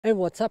Hey,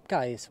 what's up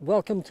guys?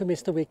 Welcome to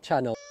Mr. Week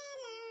channel.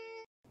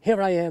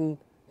 Here I am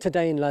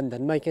today in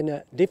London making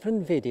a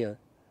different video.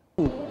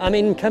 I'm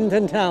in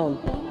Camden Town.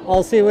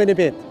 I'll see you in a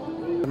bit.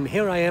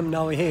 Here I am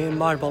now here in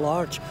Marble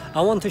Arch.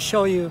 I want to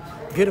show you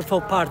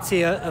beautiful parts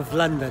here of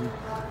London.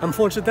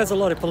 Unfortunately, there's a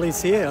lot of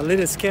police here. A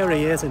little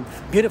scary, isn't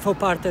it? Beautiful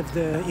part of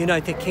the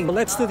United Kingdom.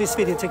 Let's do this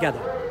video together.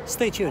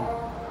 Stay tuned.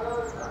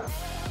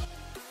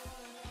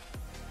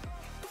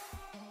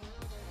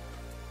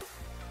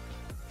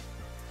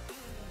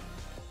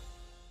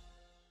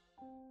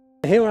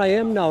 Here I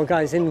am now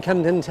guys in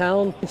Camden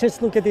Town.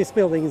 Just look at these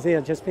buildings here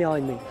just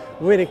behind me.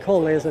 Really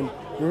cool, isn't it?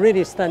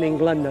 Really stunning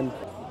London.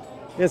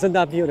 Isn't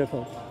that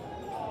beautiful?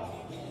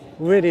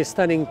 Really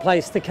stunning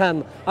place to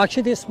come.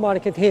 Actually this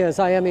market here, as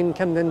I am in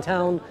Camden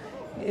Town,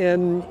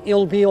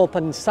 it'll be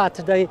open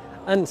Saturday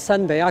and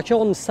Sunday.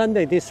 Actually on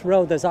Sunday this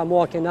road as I'm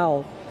walking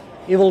now,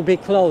 it will be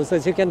closed.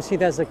 As you can see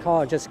there's a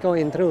car just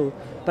going through.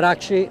 But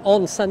actually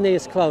on Sunday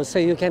it's closed so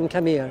you can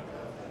come here.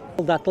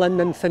 That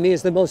London for me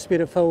is the most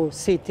beautiful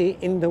city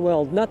in the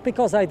world, not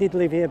because I did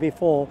live here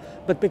before,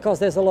 but because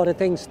there's a lot of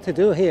things to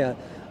do here,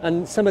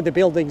 and some of the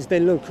buildings, they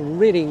look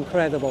really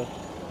incredible,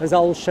 as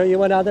I'll show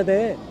you another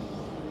day.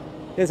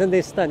 Isn't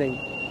this stunning?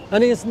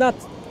 And it's not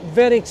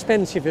very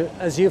expensive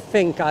as you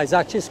think, guys.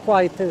 Actually it's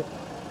quite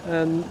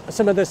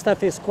some of the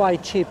stuff is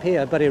quite cheap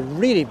here, but it's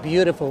really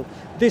beautiful.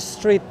 This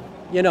street,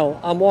 you know,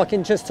 I'm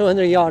walking just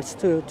 200 yards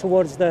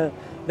towards the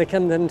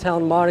Camden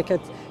Town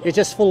market. It's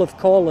just full of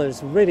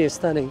colours, really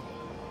stunning.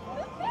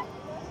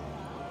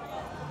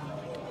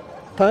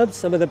 Pubs,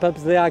 some of the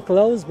pubs they are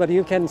closed, but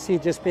you can see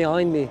just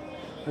behind me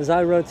as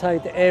I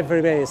rotate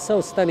everywhere. It's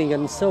so stunning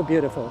and so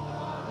beautiful,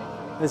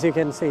 as you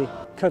can see,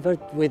 covered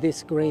with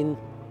these green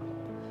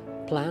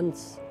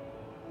plants.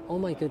 Oh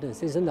my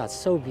goodness, isn't that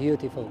so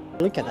beautiful?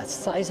 Look at the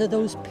size of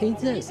those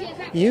pizzas,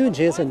 huge,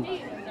 isn't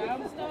it?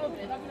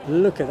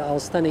 Look at how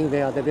stunning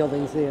they are, the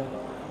buildings here.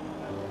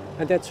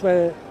 And that's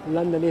where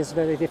London is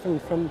very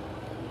different from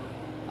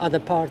other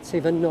parts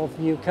even of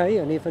UK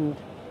and even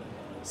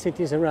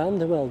cities around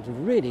the world.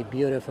 Really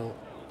beautiful.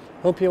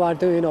 Hope you are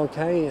doing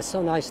okay. It's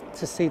so nice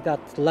to see that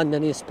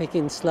London is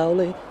picking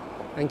slowly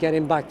and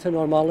getting back to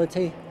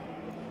normality.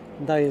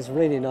 That is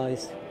really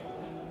nice.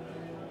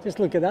 Just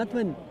look at that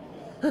one.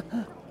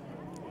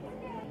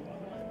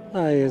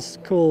 That is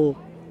cool.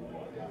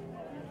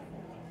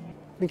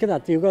 Look at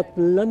that. You got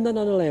London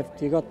on the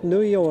left, you got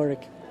New York.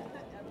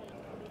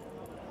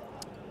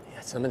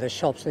 Some of the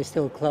shops they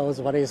still close,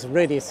 but it's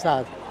really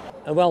sad.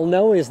 Well,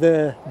 now is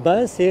the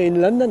bus here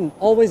in London,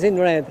 always in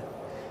red,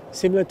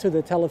 similar to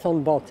the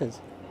telephone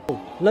boxes.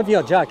 Love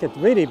your jacket,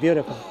 really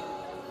beautiful.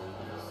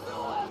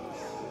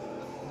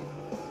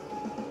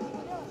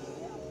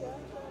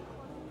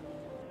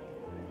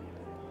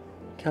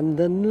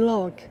 Camden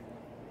Lock.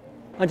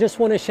 I just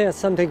want to share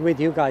something with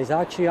you guys.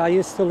 Actually, I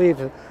used to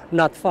live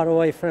not far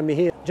away from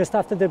here, just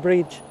after the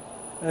bridge,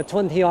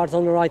 20 yards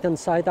on the right hand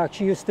side.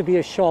 Actually used to be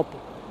a shop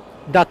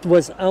that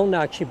was owned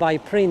actually by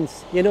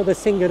Prince, you know, the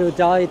singer who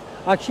died.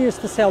 Actually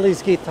used to sell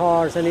his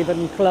guitars and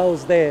even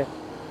clothes there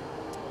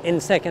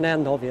in second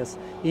hand, obvious.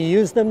 He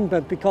used them,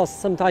 but because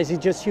sometimes he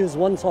just used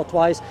once or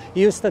twice,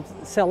 he used to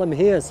sell them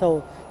here.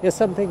 So it's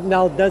something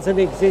now doesn't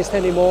exist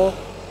anymore,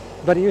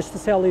 but he used to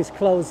sell his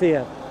clothes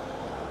here.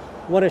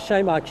 What a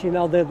shame actually,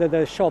 now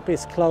the shop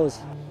is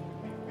closed.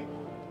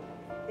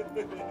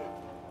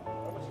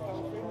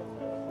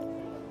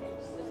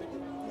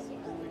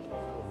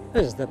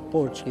 There's the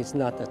Portuguese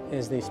nut,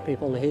 as these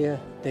people here.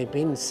 They've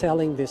been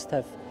selling this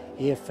stuff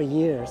here for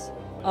years.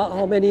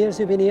 How many years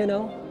have you been here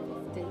now?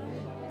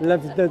 15.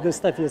 Love the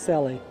stuff you're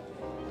selling.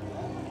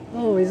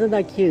 Oh, isn't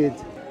that cute?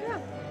 Yeah,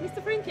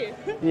 Mr. Frankie.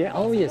 Yeah,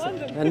 oh yes,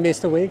 and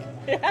Mr. Wig.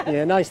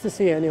 Yeah, nice to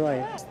see you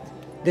anyway.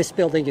 This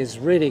building is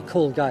really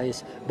cool,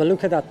 guys. But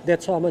look at that,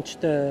 that's how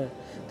much the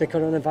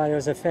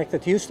coronavirus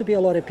affected. Used to be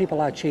a lot of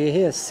people actually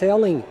here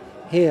selling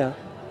here,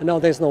 and now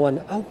there's no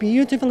one. How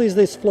beautiful is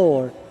this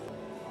floor?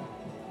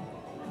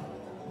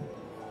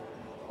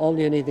 All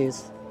you need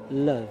is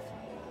love.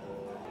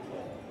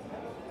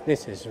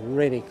 This is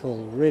really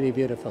cool, really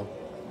beautiful.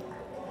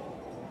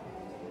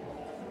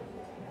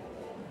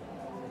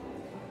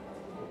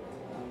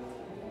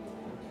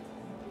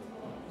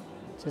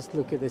 Just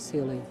look at the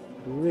ceiling,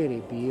 really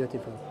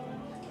beautiful.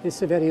 This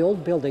is a very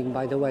old building,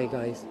 by the way,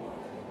 guys.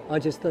 I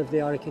just love the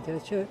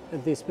architecture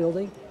of this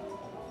building.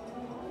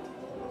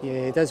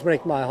 Yeah, it does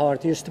break my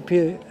heart. Used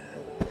to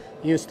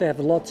have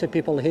lots of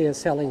people here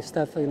selling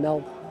stuff, and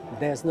now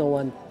there's no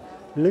one.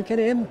 Look at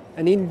him,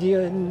 an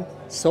Indian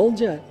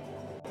soldier.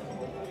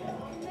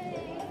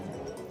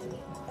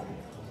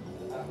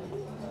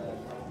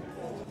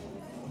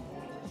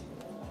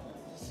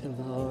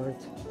 Silver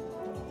art.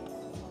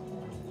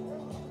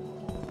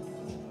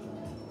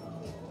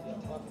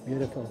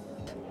 Beautiful.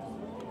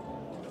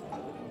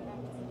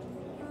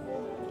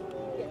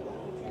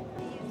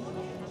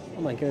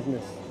 Oh my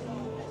goodness.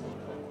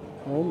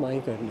 Oh my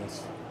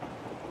goodness.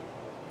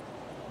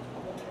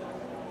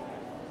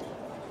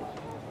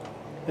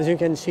 As you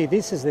can see,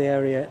 this is the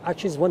area,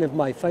 actually it's one of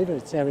my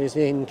favorite areas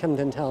in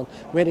Camden Town,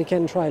 where you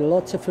can try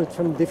lots of food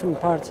from different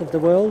parts of the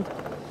world.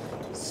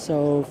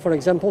 So, for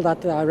example,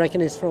 that I reckon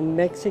is from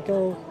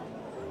Mexico.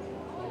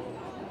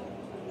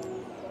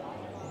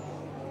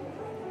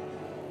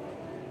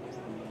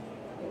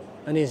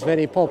 And it's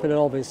very popular,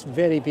 always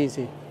very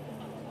busy.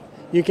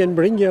 You can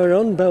bring your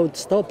own boat,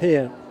 stop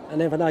here,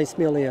 and have a nice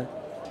meal here.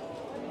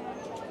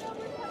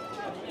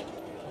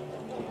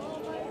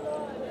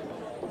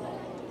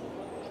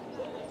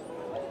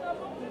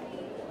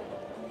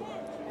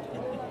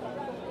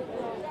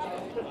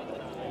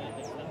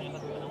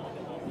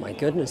 My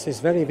goodness, it's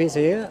very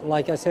busy here.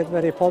 Like I said,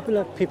 very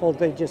popular. People,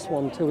 they just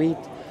want to eat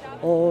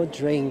or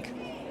drink.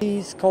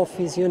 Teas,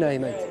 coffees, you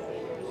name it.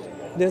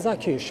 There's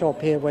actually a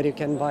shop here where you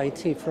can buy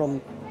tea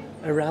from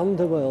around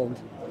the world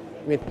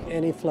with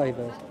any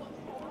flavor.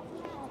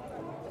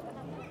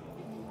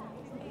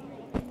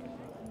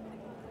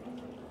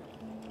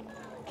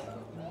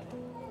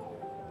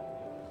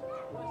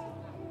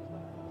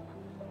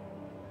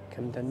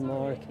 Camden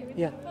Lock.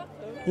 Yeah.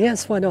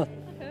 Yes, why not?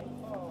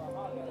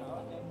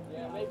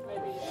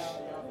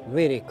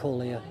 Really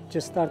cool here.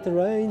 Just start the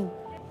rain.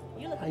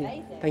 You look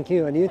amazing. Thank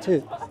you, and you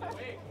too.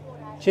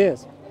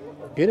 Cheers.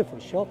 Beautiful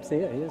shops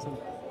here, isn't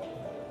it?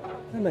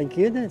 Oh my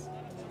goodness.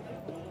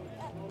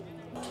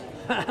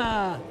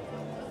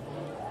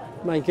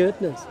 My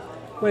goodness.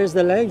 Where's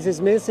the legs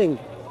is missing.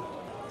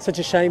 Such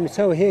a shame.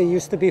 So here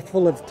used to be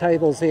full of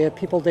tables here.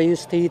 People, they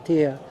used to eat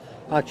here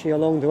actually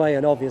along the way,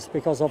 and obvious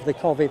because of the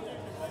COVID.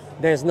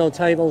 There's no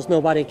tables,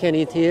 nobody can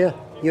eat here.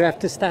 You have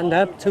to stand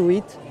up to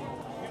eat.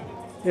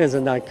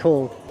 Isn't that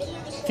cool?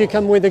 If you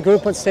come with a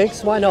group of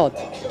 6, why not?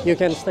 You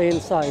can stay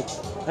inside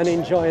and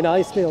enjoy a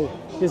nice meal.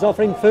 He's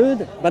offering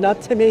food, but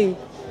not to me.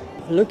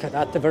 Look at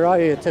that, the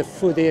variety of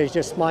food here is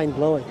just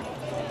mind-blowing.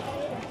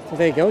 So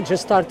there you go,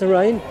 just start the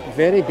rain.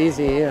 Very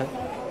busy here.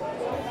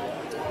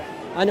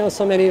 I know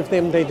so many of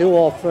them, they do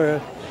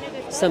offer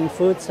some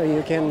food so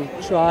you can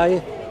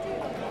try.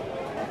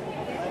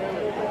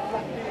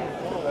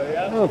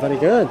 Oh, very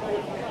good.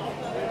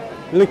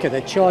 Look at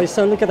the choice.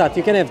 So look at that.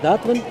 You can have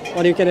that one,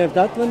 or you can have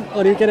that one,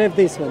 or you can have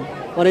this one,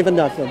 or even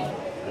that one.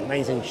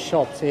 Amazing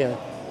shops here.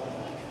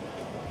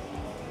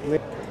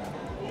 Look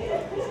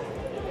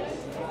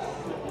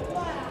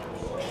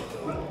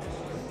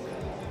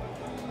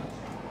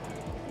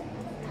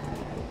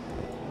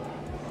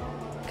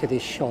at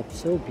this shop,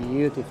 so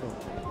beautiful.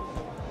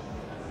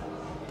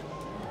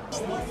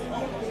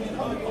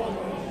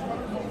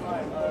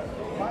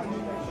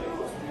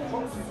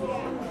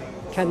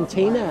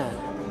 Cantina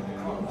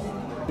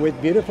with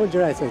beautiful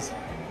dresses.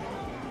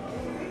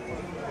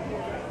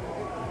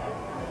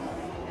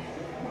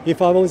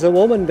 If I was a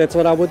woman, that's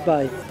what I would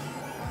buy.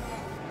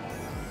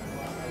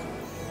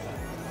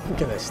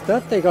 Look at the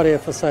stuff they got here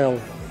for sale.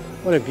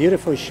 What a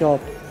beautiful shop.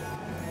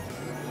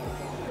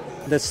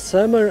 The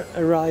summer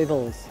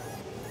arrivals.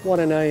 What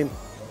a name.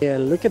 Yeah,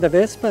 look at the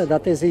Vespa.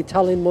 That is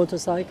Italian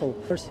motorcycle.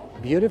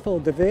 Beautiful,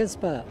 the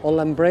Vespa or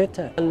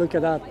Lambretta. And look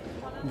at that,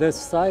 the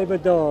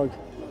Cyber Dog.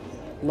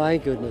 My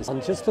goodness.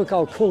 And just look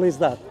how cool is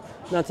that.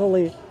 Not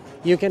only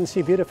you can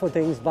see beautiful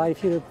things, buy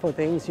beautiful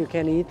things, you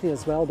can eat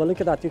as well, but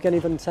look at that, you can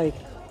even take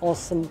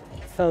awesome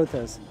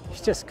photos.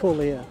 It's just cool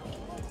here.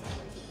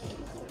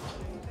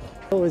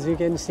 So as you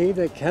can see,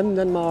 the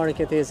Camden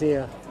Market is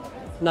here.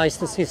 Nice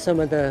to see some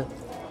of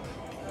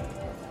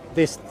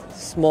these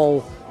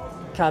small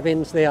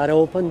cabins, they are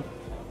open.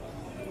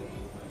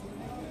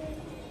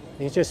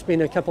 It's just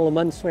been a couple of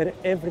months where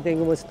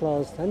everything was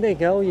closed. And there you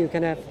go, you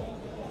can have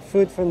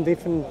food from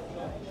different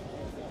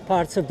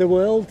parts of the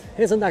world.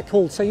 Isn't that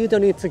cool? So you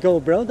don't need to go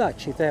abroad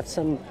actually to have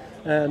some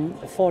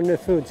foreigner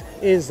food.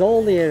 It's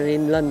all here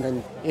in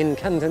London, in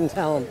Camden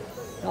Town.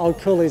 How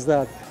cool is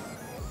that?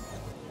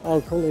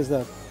 How cool is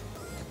that?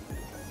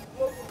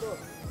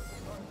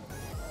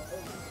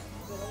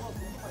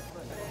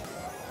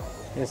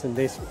 Isn't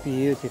this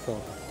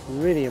beautiful?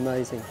 Really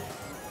amazing.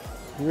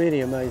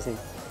 Really amazing.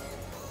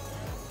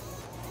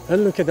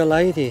 And look at the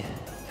lady,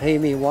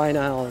 Amy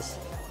Winehouse.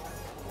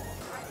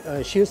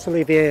 She used to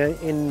live here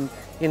in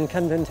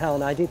Camden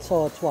Town. I did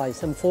saw her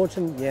twice.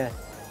 Unfortunately, yeah,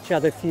 she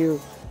had a few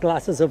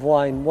glasses of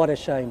wine. What a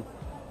shame.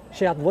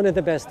 She had one of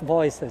the best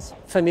voices,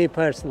 for me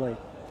personally.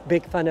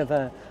 Big fan of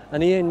her.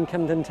 And here in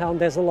Camden Town,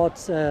 there's a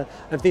lot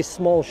of these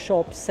small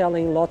shops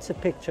selling lots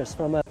of pictures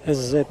from her. This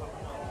is it.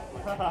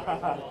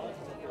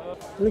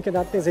 Look at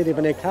that, there's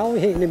even a cow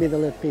here in the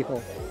middle of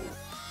people.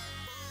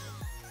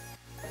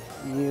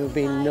 You've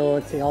been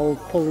naughty, I'll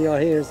pull your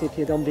hairs if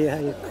you don't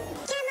behave. Come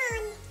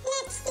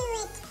on, let's do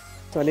it.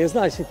 So it's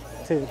nice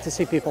to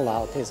see people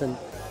out, isn't it?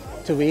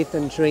 To eat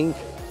and drink.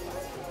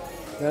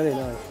 Very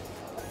nice.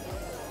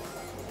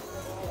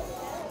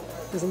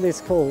 Isn't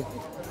this cool?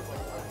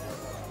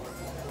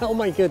 Oh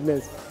my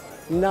goodness,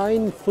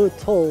 9 foot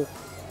tall.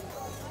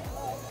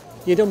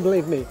 You don't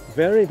believe me,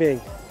 very big.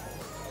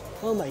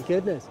 Oh my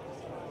goodness.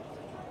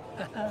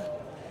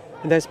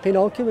 And there's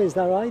Pinocchio, is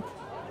that right?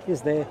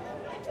 He's there.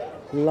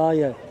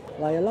 Liar,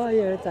 liar,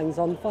 liar, tongue's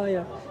on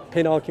fire.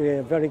 Pinocchio,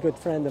 a very good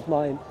friend of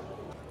mine.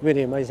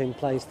 Really amazing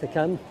place to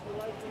come.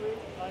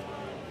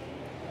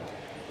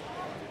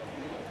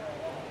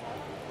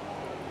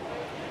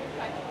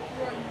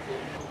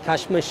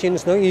 Cash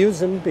machines, don't use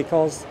them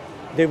because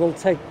they will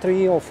take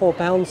 £3 or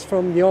 £4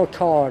 from your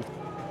card.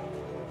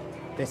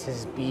 This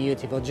is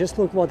beautiful. Just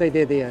look what they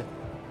did here.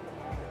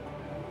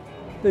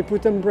 They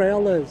put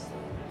umbrellas.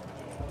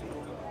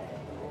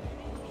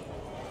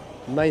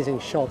 Amazing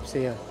shops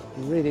here.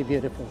 Really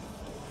beautiful.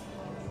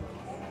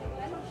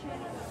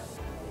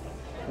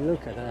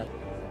 Look at that.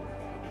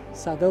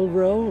 Saddle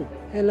Row.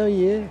 Hello,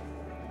 you.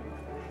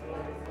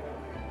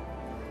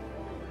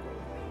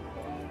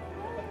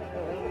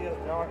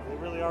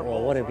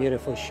 Oh, what a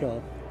beautiful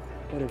shop.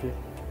 What a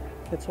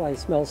That's why it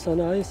smells so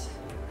nice.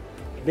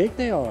 Big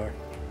they are.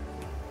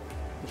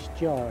 These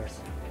jars.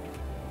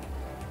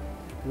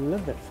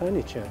 Love the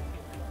furniture.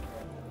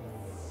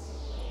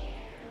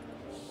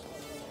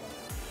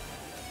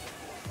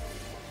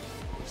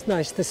 It's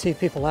nice to see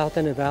people out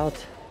and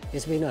about.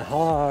 It's been a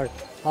hard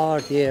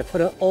year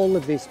for all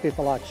of these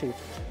people actually.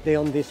 They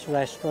own these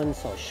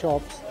restaurants or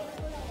shops.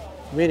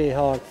 Really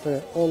hard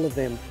for all of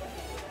them.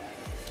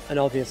 And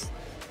obvious,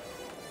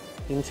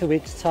 in 2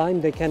 weeks' time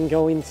they can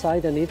go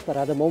inside and eat, but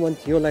at the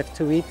moment you'll have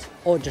to eat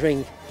or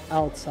drink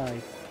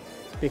outside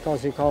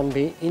because you can't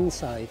be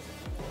inside.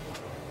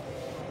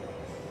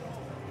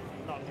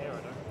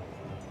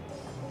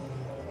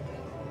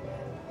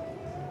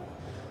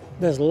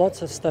 There's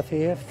lots of stuff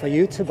here for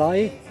you to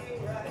buy.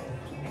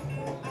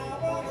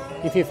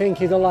 If you think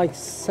you don't like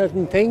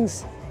certain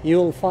things,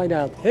 you'll find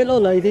out. Hello,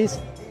 ladies.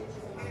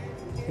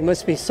 It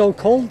must be so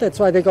cold, that's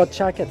why they got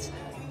jackets.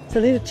 It's a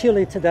little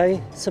chilly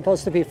today. It's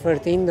supposed to be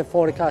 13. The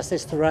forecast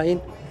is to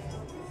rain.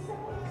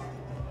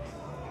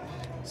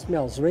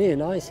 Smells really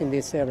nice in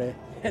this area.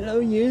 Hello,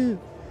 you.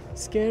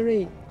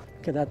 Scary.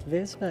 Look at that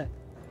Vespa.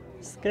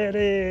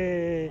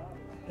 Scary.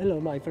 Hello,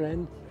 my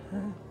friend.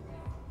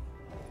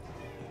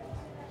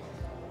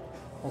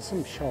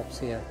 Awesome shops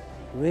here,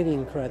 really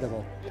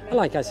incredible. And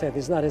like I said,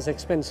 it's not as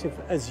expensive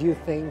as you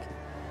think.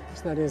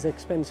 It's not as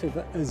expensive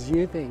as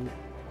you think.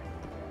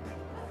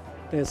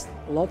 There's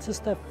lots of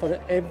stuff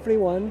for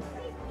everyone.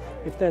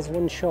 If there's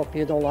one shop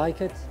you don't like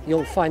it,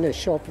 you'll find a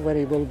shop where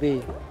it will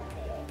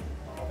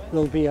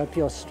be up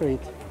your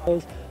street.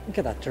 Oh, look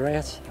at that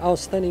dress. How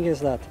stunning is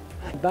that?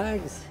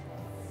 Bags.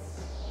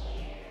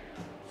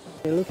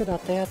 Hey, look at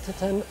that, they had to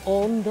turn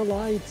on the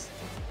lights.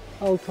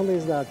 How cool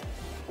is that?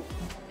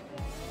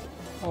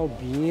 How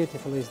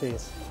beautiful is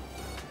this?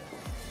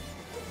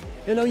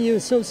 You know, you're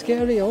so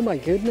scary, oh my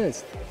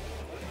goodness.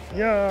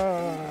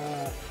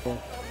 Yeah.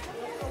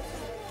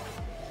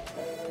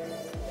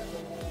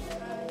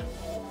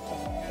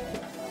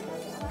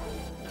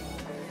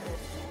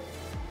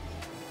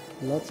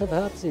 Lots of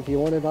hats if you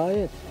want to buy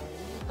it.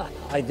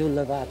 I do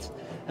love hats.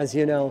 As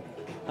you know,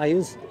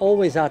 I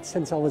always hats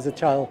since I was a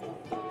child.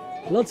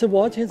 Lots of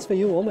watches for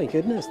you, oh my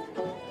goodness.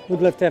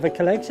 Would love to have a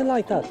collection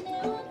like that.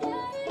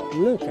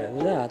 Look at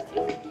that.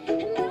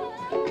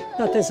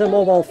 That is a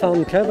mobile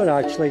phone cover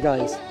actually,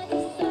 guys.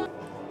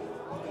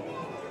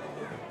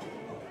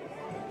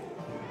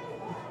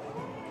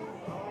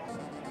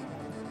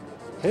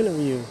 Hello,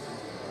 you.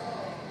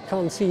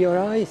 Can't see your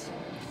eyes.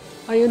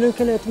 Are you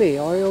looking at me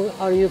or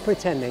are you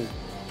pretending?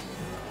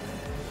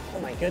 Oh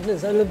my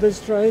goodness, I love those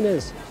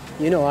trainers.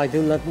 You know I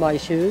do love my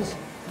shoes.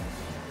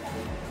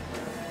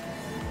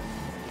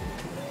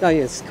 That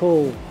is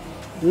cool.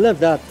 Love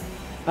that.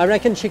 I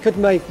reckon she could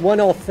make one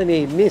off for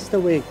me,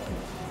 Mr. Wig.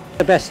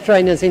 The best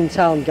trainers in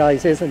town,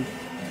 guys, isn't?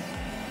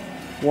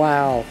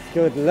 Wow,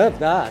 good, love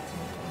that.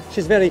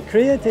 She's very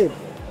creative.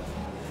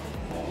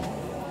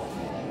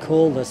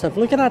 Cool, the stuff.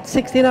 Look at that,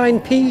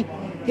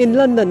 69p in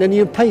London, and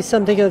you pay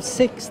something of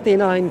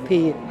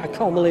 69p. I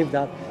can't believe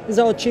that. Is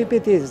how cheap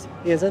it is,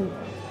 isn't?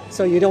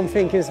 So you don't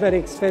think it's very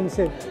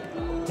expensive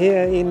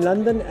here in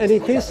London, and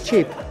it is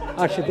cheap.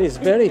 Actually, it's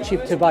very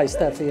cheap to buy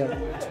stuff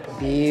here.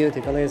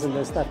 Beautiful, isn't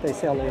the stuff they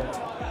sell here?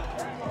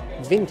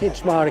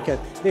 Vintage market.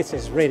 This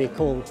is really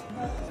cool.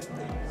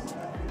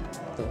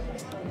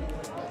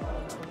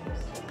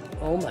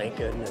 Oh my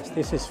goodness,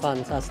 this is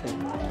fantastic.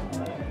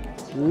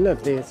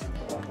 Love this.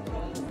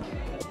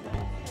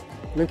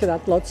 Look at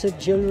that, lots of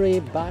jewellery,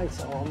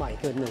 bags. Oh my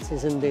goodness,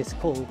 isn't this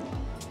cool?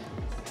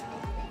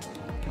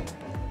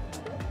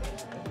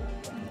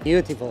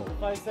 Beautiful.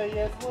 If I say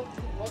yes, what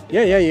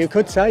Yeah, you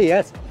could say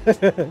yes.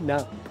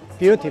 No,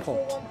 beautiful.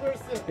 for one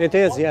person? It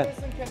is, One yeah.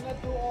 person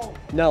cannot do all.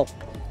 No.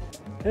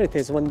 There it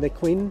is, one the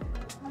Queen.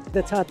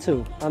 The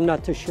tattoo, I'm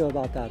not too sure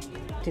about that.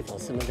 Beautiful,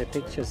 some of the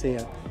pictures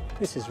here.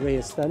 This is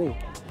really stunning.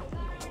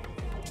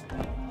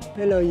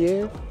 Hello,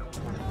 you.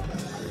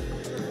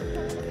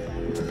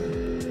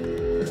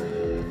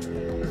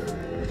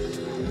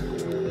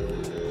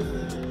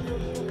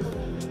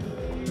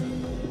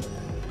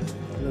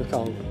 Look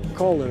how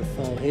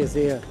colorful he's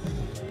here.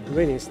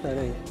 Really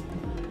stunning.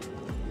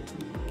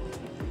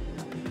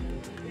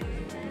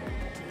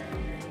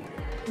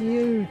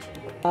 Huge.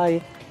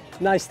 Hi,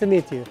 nice to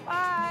meet you.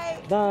 Bye.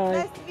 Bye.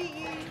 Nice to meet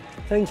you.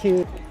 Thank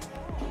you.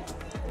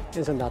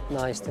 Isn't that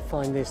nice to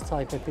find this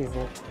type of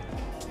people?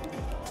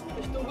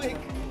 It's the wig.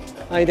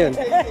 How you doing?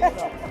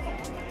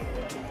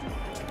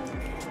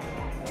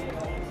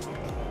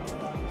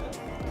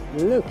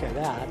 Look at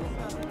that.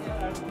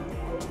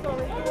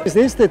 Is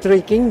this the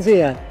Three Kings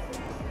here?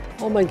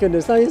 Oh my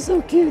goodness, that is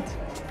so cute.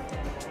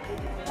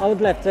 I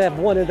would love to have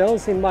one of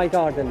those in my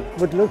garden.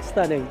 Would look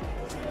stunning.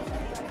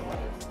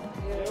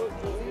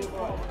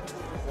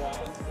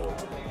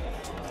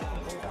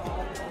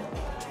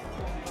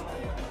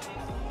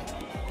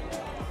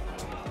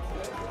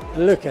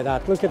 Look at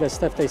that, look at the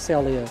stuff they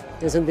sell here.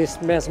 Isn't this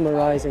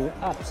mesmerizing?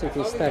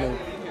 Absolutely stunning.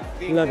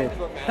 Love it.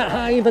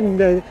 Even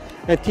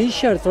a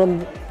t-shirt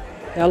from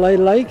LA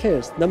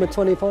Lakers, number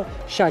 24,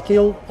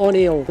 Shaquille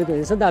O'Neal.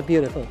 Isn't that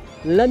beautiful?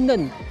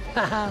 London.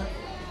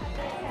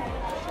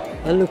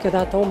 And look at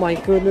that, oh my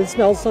goodness, it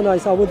smells so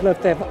nice. I would love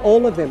to have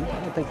all of them.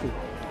 Oh, thank you.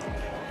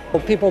 For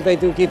people, they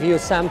do give you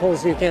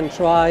samples you can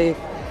try.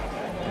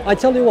 I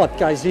tell you what,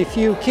 guys, if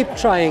you keep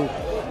trying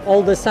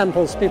all the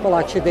samples people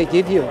actually they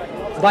give you,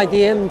 by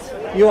the end,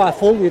 you are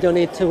full, you don't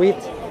need to eat.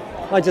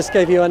 I just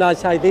gave you a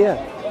nice idea.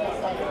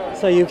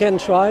 So you can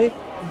try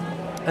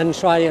and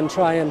try and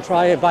try and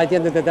try. By the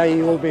end of the day,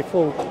 you will be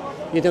full.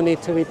 You don't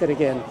need to eat it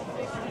again.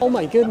 Oh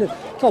my goodness,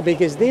 how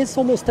big is this?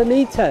 Almost a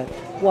meter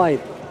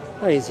wide.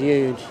 That is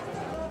huge.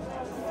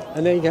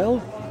 And there you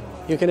go.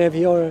 You can have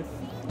your,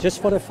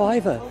 just for a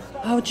 £5.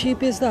 How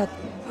cheap is that?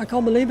 I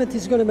can't believe it.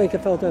 He's going to make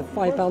about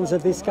 £5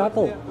 of this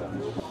couple.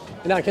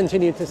 And I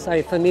continue to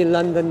say, for me,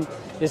 London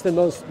is the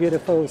most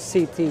beautiful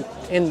city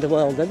in the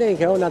world. And there you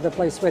go, another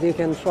place where you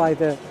can try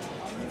the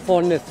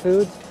foreigner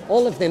food.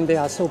 All of them, they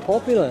are so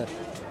popular.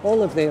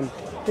 All of them.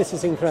 This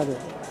is incredible.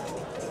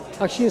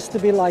 Actually used to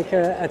be like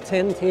a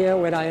tent here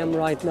where I am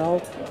right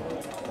now.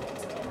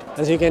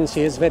 As you can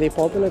see, it's very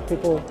popular.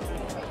 People,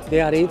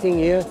 they are eating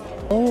here.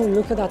 Oh,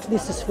 look at that.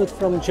 This is food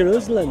from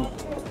Jerusalem.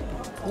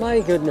 My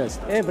goodness.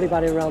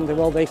 Everybody around the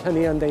world, they come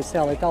here and they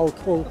sell it. How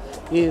cool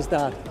is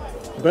that?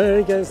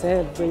 Burgers,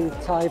 every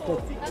type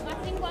of...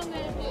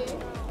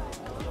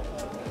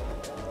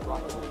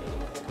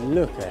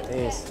 Look at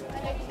this.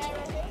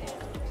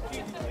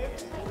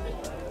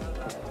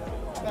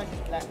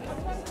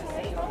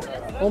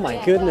 Oh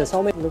my goodness,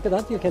 look at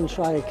that, you can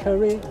try a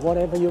curry,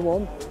 whatever you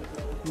want.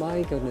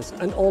 My goodness,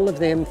 and all of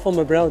them from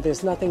abroad,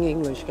 there's nothing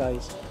English,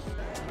 guys.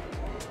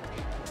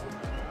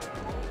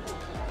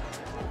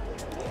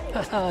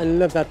 I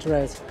love that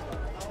dress.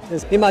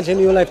 Imagine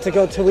you'll have to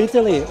go to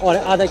Italy or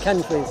other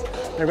countries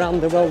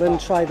around the world and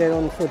try their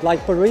own food, like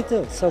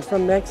burritos, so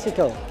from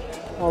Mexico.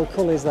 How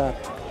cool is that?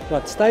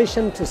 Got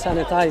station to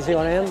sanitize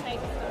your hand.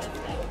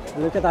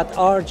 Look at that,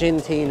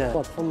 Argentina.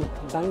 What, from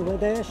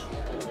Bangladesh?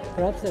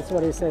 Perhaps that's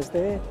what it says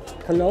there.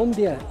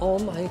 Colombia. Oh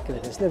my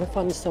goodness, never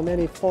found so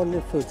many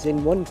foreign foods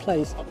in one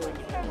place.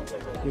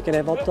 You can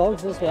have hot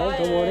dogs as well,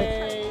 don't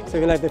worry. So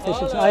you'll have the fish.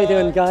 How you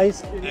doing,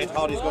 guys? Ed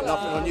Hardy's got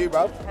nothing on you,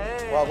 bro.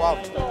 Wow, wow.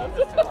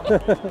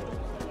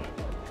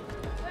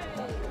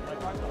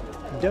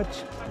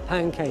 Dutch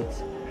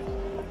pancakes.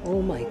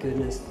 Oh my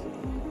goodness.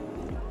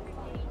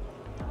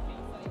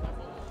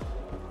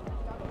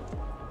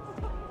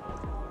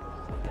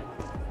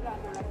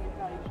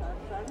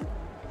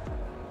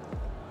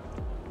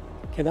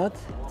 Okay,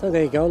 so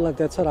there you go, like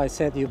that's what I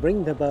said, you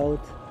bring the boat,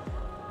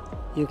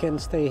 you can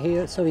stay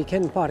here, so you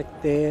can park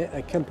there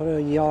a couple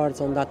of yards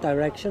on that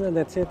direction and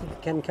that's it, you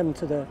can come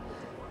to the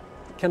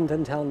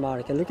Camden Town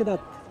market. Look at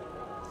that,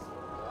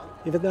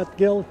 even that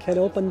girl can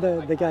open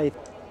the gate.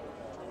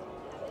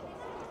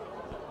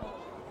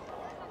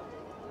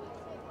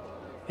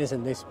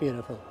 Isn't this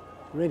beautiful?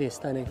 Really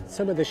stunning.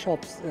 Some of the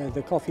shops,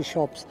 the coffee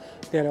shops,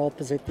 they're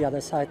opposite the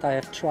other side. I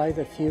have tried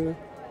a few.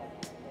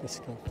 Let's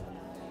go.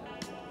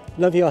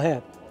 Love your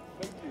hair.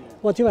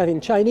 What do you have in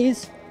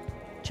Chinese?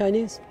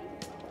 Chinese?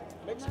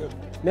 Mexican.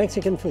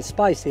 Mexican food,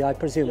 spicy, I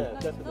presume. Yeah,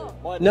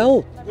 definitely.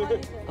 No?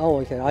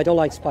 Oh, okay. I don't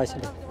like spicy.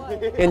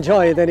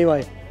 Enjoy it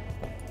anyway.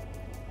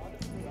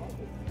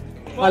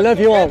 I love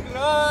you all.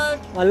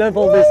 I love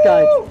all these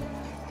guys.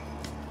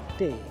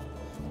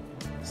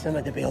 Some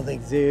of the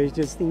buildings here is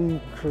just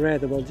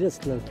incredible.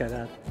 Just look at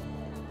that.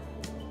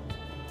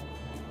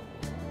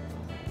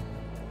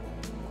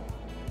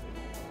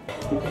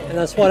 And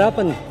that's what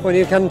happened when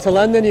you come to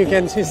London, you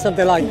can see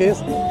something like this.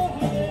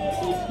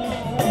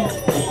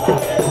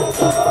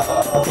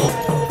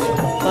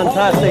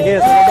 Fantastic,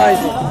 yes,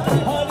 amazing.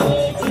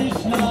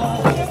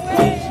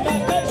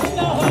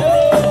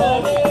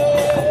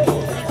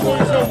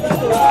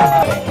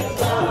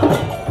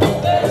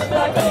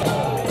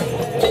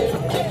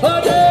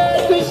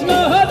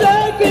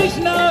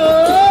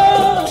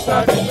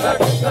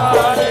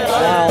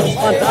 Wow,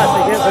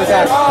 fantastic, isn't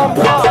that?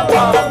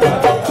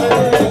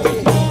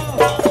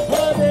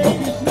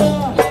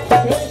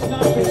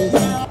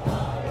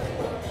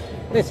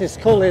 This is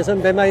cool, isn't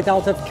it? They're made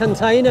out of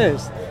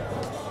containers.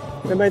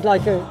 They made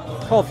like a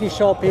coffee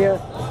shop here.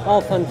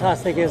 How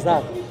fantastic is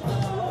that?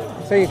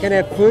 So you can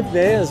have food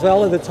there as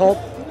well at the top.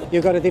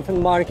 You've got a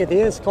different market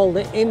here. It's called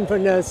the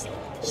Inverness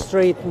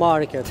street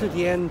market. To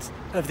the end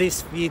of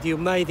this video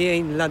made here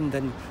in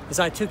London, as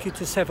I took you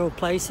to several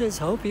places.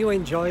 Hope you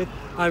enjoyed.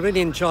 I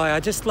really enjoy. I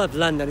just love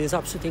London. It's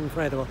absolutely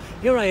incredible.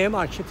 Here I am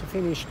actually to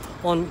finish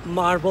on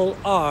Marble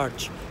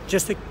Arch,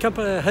 just a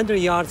couple of 100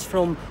 yards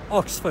from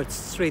Oxford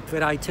Street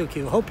where I took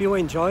you. Hope you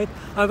enjoyed.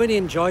 I really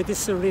enjoyed.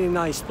 This is a really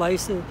nice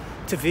place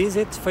to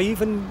visit, for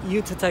even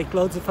you to take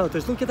loads of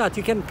photos. Look at that.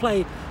 You can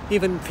play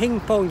even ping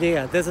pong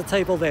here. There's a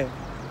table there.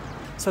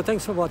 So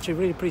thanks for watching.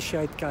 Really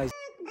appreciate it, guys.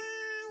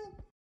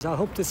 I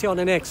hope to see you on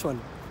the next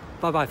one.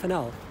 Bye bye for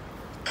now.